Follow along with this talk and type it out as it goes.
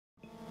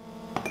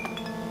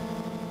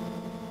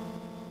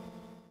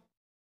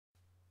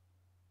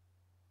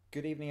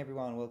Good evening,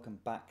 everyone. Welcome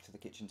back to the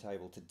kitchen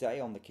table. Today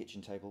on the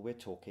kitchen table, we're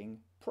talking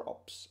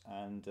props,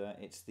 and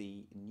it's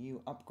the new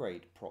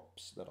upgrade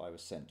props that I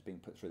was sent being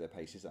put through their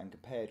paces and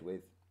compared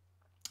with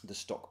the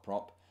stock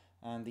prop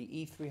and the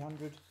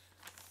E300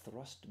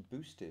 thrust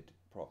boosted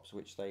props,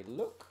 which they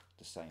look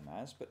the same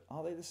as, but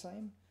are they the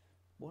same?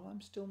 Well,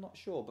 I'm still not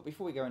sure. But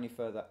before we go any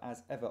further,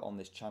 as ever on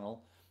this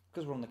channel,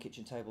 because we're on the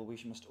kitchen table,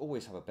 we must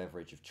always have a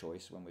beverage of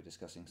choice when we're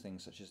discussing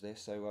things such as this.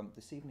 So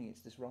this evening,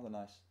 it's this rather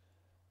nice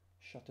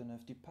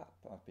Chateauneuf du Pape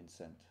I've been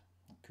sent,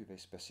 a cuvée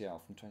spéciale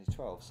from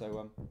 2012.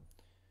 So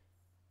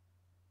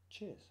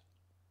cheers.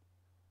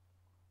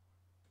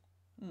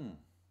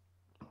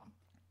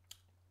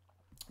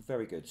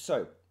 Very good.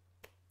 So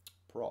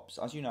props.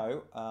 As you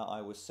know, I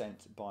was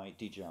sent by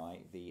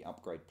DJI the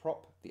upgrade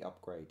prop, the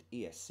upgrade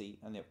ESC,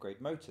 and the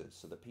upgrade motors,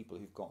 so that people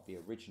who've got the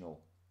original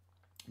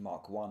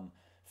Mark 1,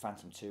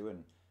 Phantom 2,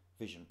 and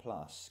Vision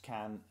Plus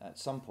can, at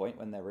some point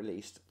when they're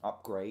released,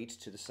 upgrade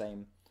to the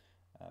same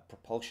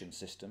propulsion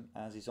system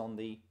as is on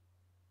the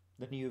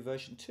new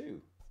version 2,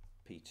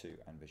 P2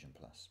 and Vision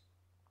Plus.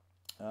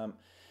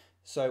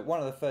 So one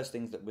of the first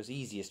things that was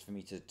easiest for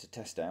me to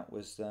test out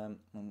was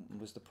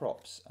the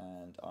props,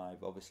 and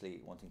I've obviously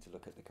wanting to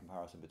look at the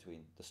comparison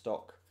between the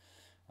stock,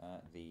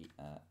 the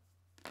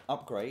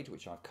upgrade,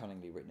 which I've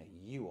cunningly written a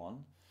U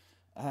on,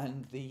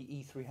 and the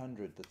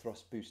E300, the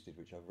thrust boosted,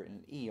 which I've written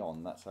an E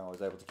on. That's how I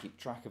was able to keep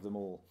track of them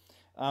all.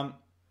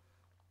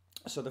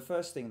 So the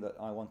first thing that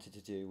I wanted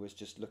to do was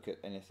just look at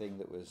anything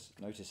that was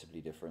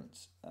noticeably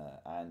different,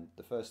 and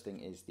the first thing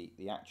is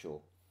the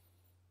actual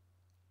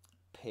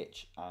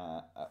pitch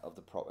of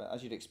the prop,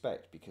 as you'd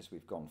expect, because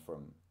we've gone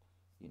from,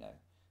 you know,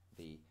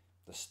 the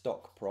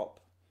stock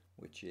prop,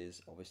 which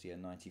is obviously a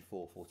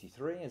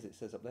 9443 as it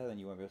says up there, then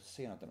you won't be able to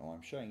see, I don't know why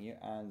I'm showing you,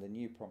 and the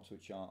new props,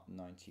 which are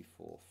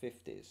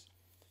 9450s.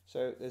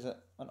 So there's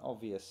an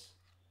obvious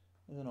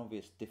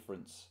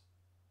difference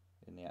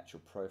in the actual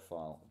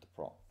profile of the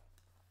prop.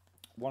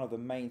 One of the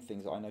main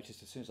things that I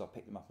noticed as soon as I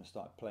picked them up and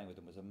started playing with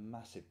them was a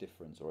massive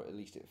difference, or at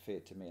least it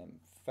felt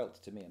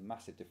to me a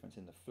massive difference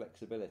in the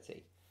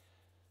flexibility.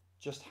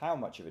 Just how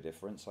much of a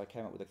difference, I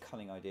came up with a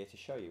cunning idea to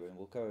show you, and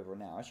we'll go over it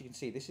now. As you can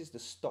see, this is the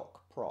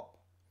stock prop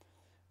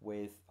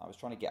with, I was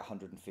trying to get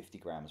 150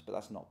 grams, but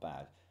that's not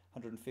bad.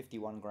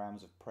 151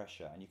 grams of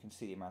pressure, and you can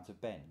see the amount of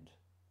bend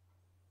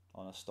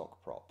on a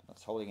stock prop.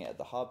 That's holding it at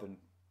the hub and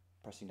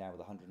pressing down with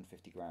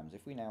 150 grams.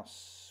 If we now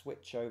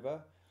switch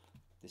over,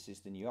 this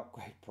is the new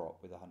upgrade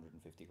prop with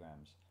 150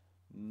 grams.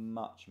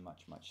 Much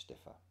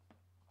stiffer,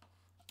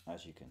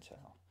 as you can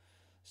tell.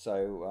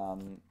 So,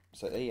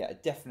 yeah, a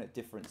definite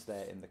difference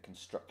there in the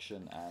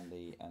construction and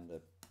the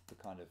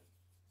kind of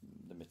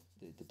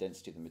the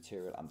density of the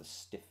material and the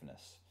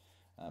stiffness,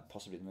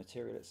 possibly the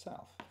material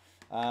itself.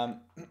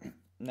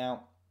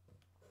 Now,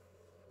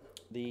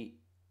 the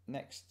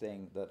next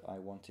thing that I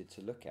wanted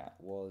to look at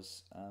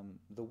was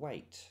the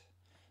weight.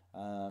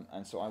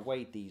 And so I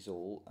weighed these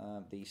all.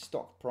 The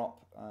stock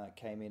prop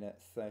came in at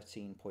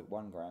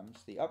 13.1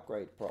 grams. The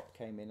upgrade prop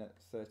came in at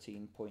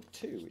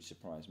 13.2, which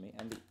surprised me.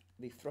 And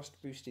the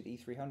thrust boosted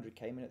E300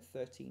 came in at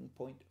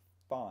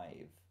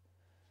 13.5.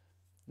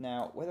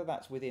 Now, whether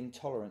that's within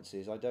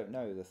tolerances, I don't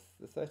know.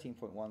 The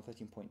 13.1,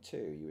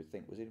 13.2 you would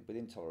think was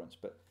within tolerance,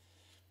 but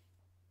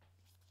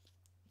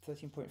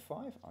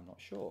 13.5, I'm not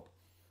sure.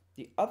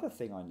 The other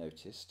thing I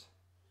noticed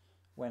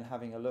when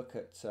having a look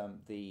at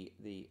the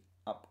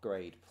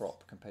upgrade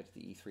prop compared to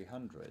the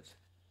E300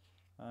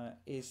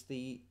 is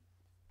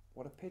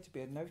what appeared to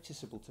be a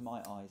noticeable, to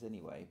my eyes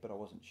anyway, but I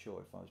wasn't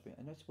sure if I was being,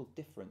 a noticeable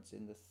difference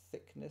in the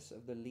thickness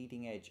of the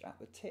leading edge at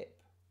the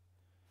tip,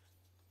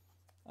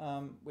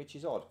 which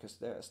is odd because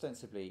they're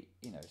ostensibly,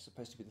 you know,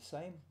 supposed to be the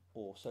same,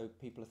 or so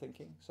people are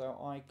thinking. So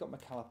I got my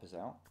calipers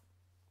out,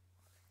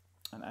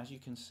 and as you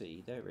can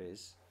see, there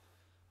is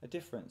a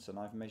difference, and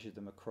I've measured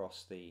them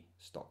across the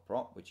stock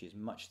prop, which is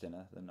much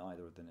thinner than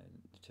either of the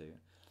two,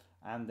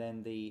 and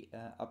then the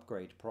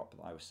upgrade prop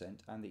that I was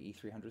sent, and the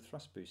E300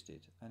 thrust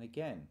boosted. And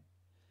again,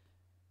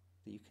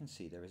 you can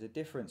see there is a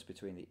difference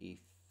between the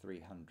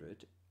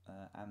E300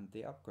 and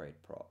the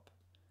upgrade prop.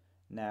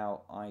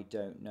 Now, I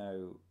don't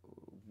know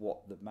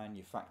what the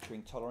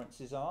manufacturing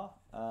tolerances are,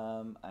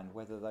 and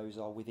whether those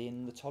are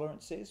within the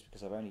tolerances,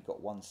 because I've only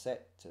got one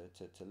set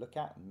to look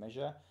at and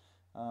measure,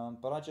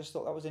 but I just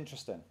thought that was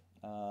interesting.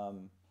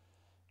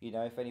 You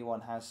know, if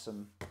anyone has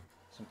some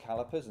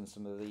calipers and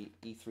some of the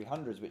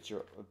E300s which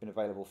have been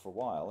available for a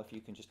while, if you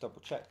can just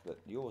double check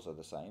that yours are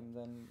the same,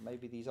 then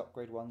maybe these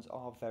upgrade ones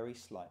are very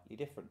slightly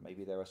different.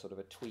 Maybe they're a sort of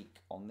a tweak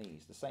on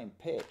these. The same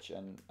pitch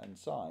and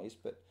size,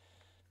 but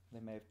they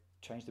may have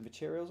changed the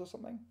materials or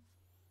something.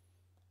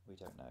 We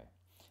don't know.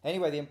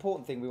 Anyway, the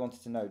important thing we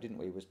wanted to know, didn't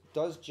we, was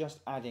does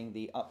just adding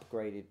the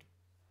upgraded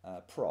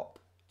prop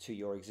to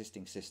your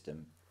existing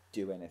system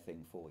do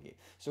anything for you?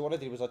 So what I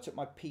did was I took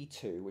my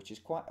P2, which is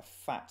quite a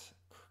fat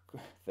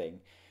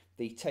thing.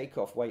 The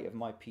takeoff weight of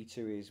my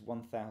P2 is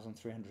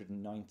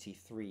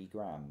 1,393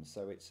 grams,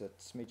 so it's a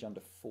smidge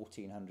under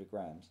 1,400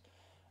 grams.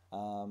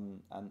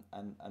 And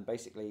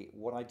basically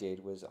what I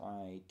did was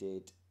I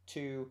did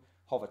two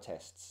hover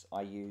tests.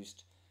 I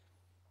used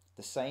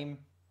the same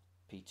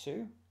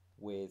P2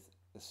 with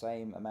the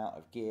same amount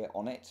of gear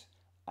on it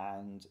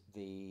and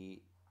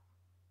the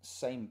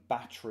same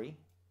battery,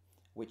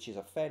 which is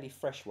a fairly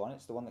fresh one.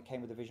 It's the one that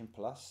came with the Vision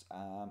Plus,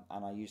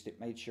 and I used it,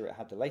 made sure it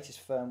had the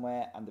latest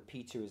firmware, and the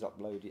P2 is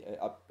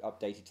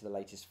updated to the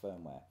latest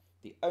firmware.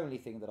 The only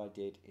thing that I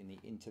did in the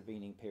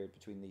intervening period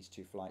between these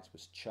two flights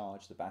was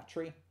charge the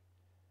battery,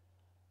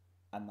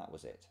 and that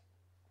was it.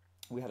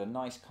 We had a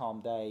nice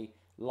calm day,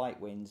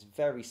 light winds,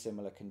 very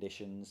similar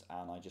conditions,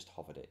 and I just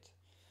hovered it.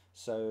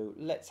 So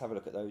let's have a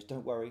look at those.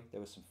 Don't worry, there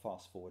was some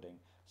fast forwarding.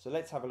 So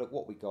let's have a look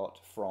what we got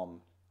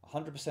from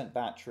 100%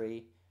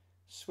 battery,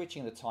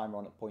 switching the timer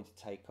on at point of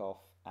takeoff,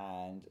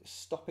 and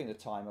stopping the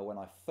timer when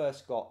I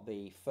first got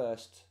the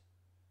first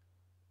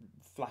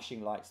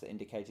flashing lights that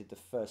indicated the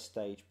first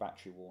stage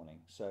battery warning.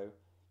 So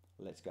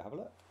let's go have a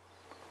look.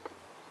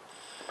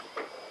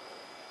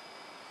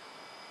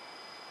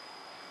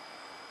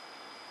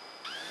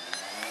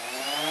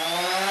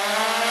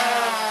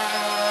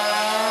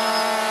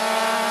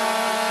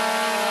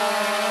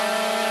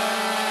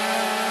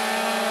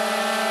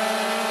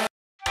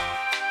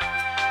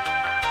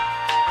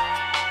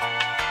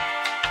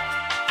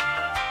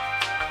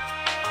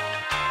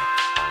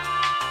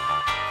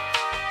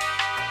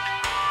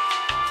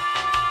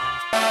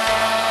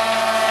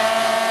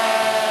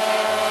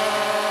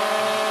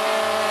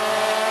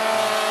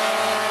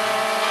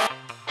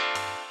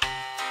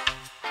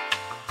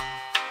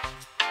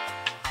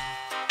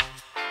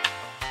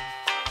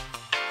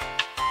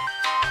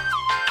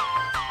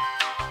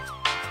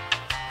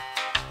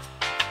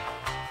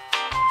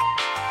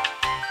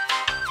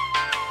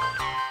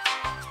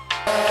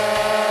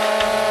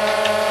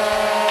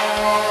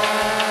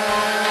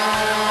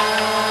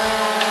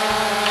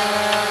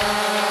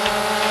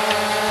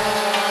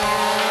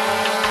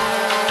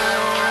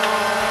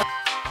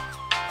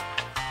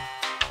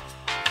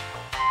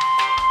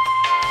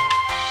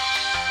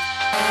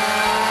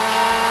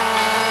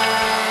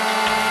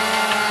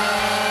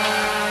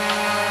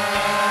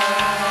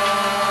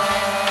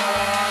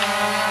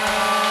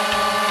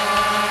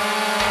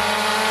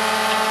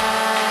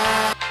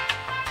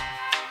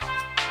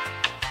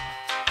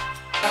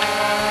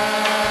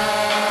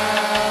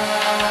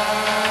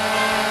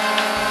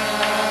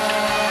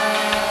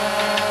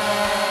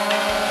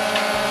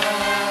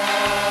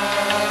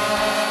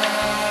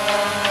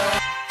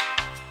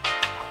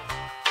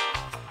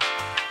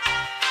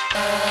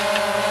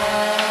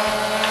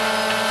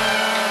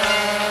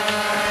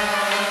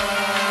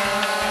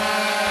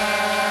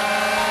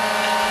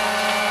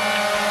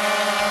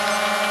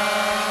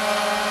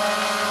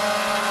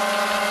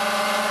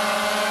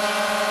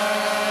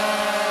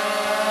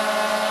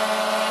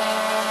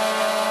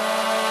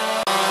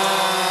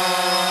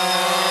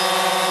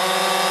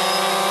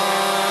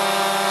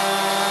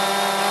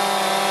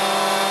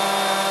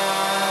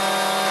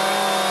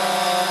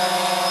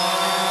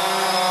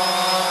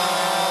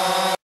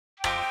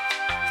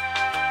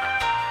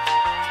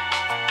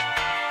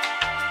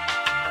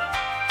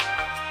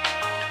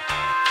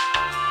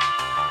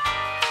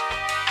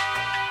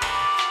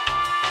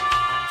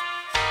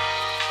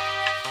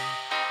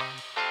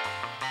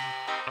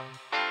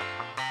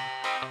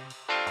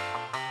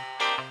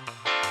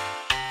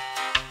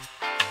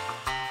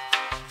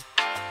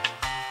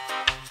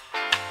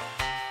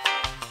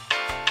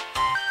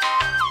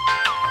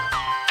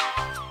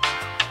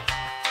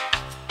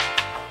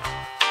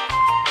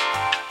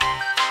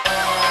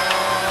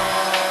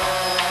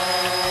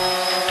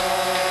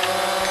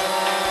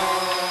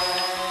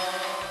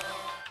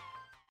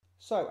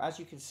 So as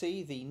you can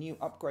see, the new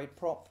upgrade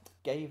prop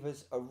gave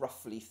us a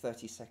roughly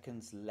 30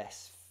 seconds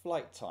less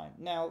flight time.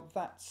 Now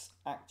that's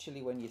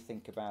actually, when you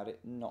think about it,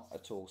 not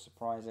at all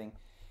surprising.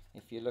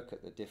 If you look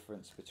at the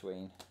difference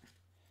between,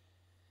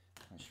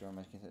 I'm sure I'm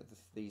making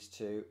these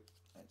two,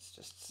 let's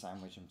just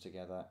sandwich them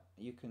together.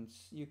 You can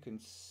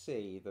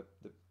see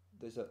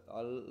there's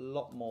a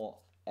lot more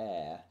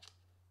air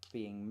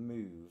being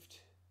moved.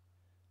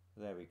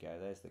 There we go,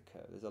 there's the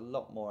curve. There's a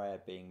lot more air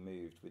being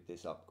moved with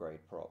this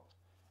upgrade prop,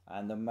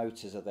 and the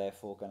motors are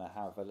therefore going to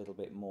have a little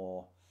bit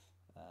more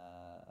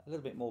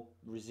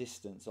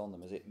resistance on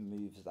them as it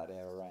moves that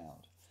air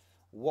around.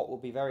 What will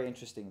be very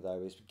interesting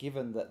though is,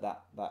 given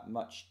that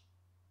much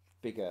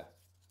bigger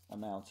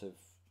amount of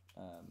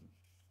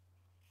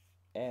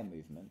air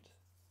movement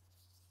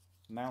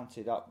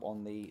mounted up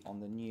on the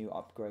new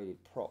upgraded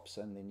props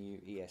and the new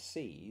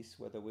ESCs,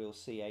 whether we'll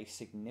see a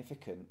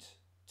significant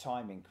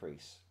time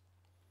increase.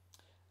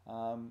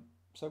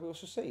 So we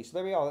shall see. So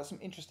there we are. That's some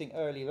interesting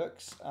early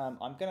looks.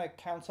 I'm going to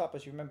count up,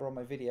 as you remember on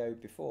my video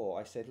before,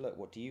 I said, look,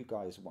 what do you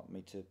guys want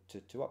me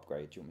to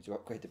upgrade? Do you want me to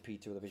upgrade the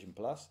P2 or the Vision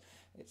Plus?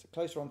 It's a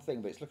closer on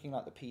thing, but it's looking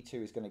like the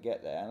P2 is going to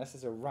get there. Unless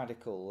there's a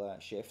radical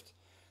shift,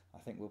 I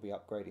think we'll be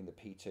upgrading the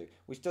P2,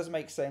 which does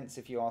make sense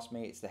if you ask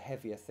me. It's the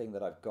heavier thing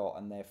that I've got,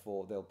 and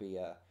therefore there'll be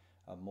a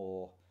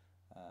more,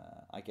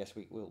 I guess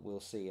we'll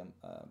see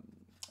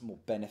more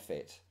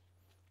benefit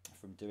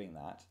from doing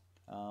that.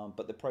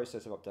 but the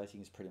process of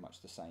updating is pretty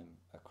much the same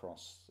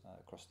across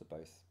the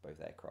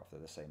both aircraft. They're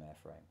the same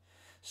airframe.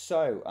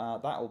 So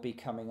that will be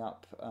coming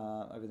up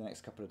over the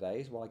next couple of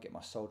days while I get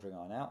my soldering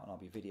iron out, and I'll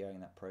be videoing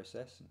that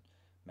process and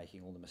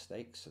making all the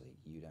mistakes so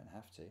that you don't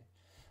have to.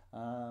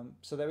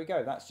 So there we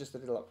go. That's just a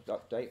little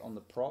update on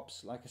the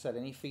props. Like I said,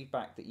 any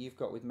feedback that you've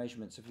got with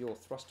measurements of your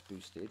thrust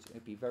boosted,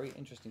 it'd be very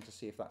interesting to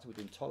see if that's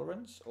within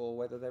tolerance or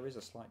whether there is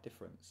a slight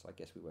difference. I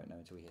guess we won't know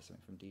until we hear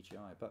something from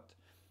DJI. But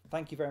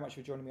thank you very much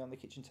for joining me on the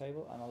kitchen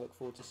table, and I look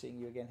forward to seeing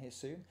you again here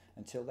soon.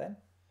 Until then,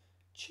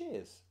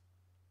 cheers.